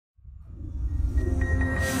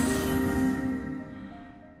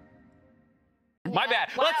My bad.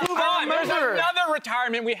 Let's move on. There's another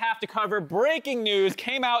retirement we have to cover. Breaking news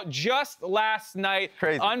came out just last night.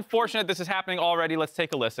 Crazy. Unfortunate this is happening already. Let's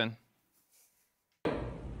take a listen.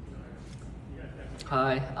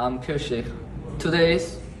 Hi, I'm Pyosik. Today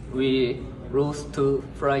we rose to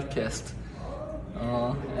flycast,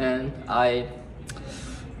 and I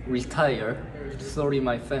retire. Sorry,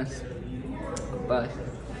 my fans. Bye.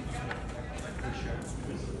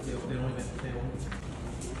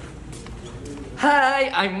 Hi,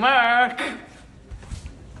 I'm Mark.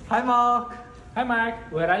 Hi, Mark. Hi Mark,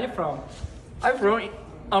 where are you from? I'm from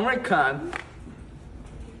American.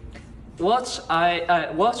 Watch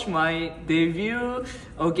my debut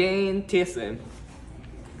again, TSM.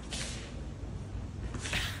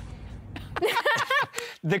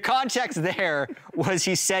 The context there was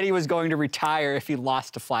he said he was going to retire if he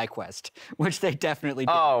lost to FlyQuest, which they definitely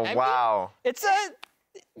did. Oh, I mean, wow.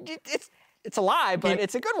 It's a lie, but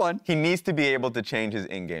it's a good one. He needs to be able to change his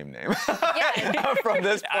in-game name. Yeah. From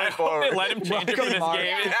this point forward. They let him change it for this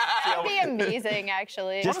game. That'd be amazing,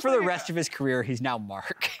 actually. Just for the rest of his career, he's now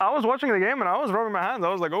Mark. I was watching the game and I was rubbing my hands. I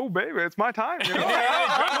was like, oh, baby, it's my time. You know?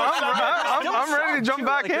 I'm ready to jump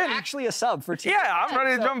back in. You're actually a sub for team. Yeah, I'm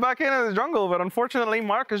ready to jump back into the jungle, but unfortunately,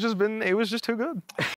 Mark has just been, it was just too good.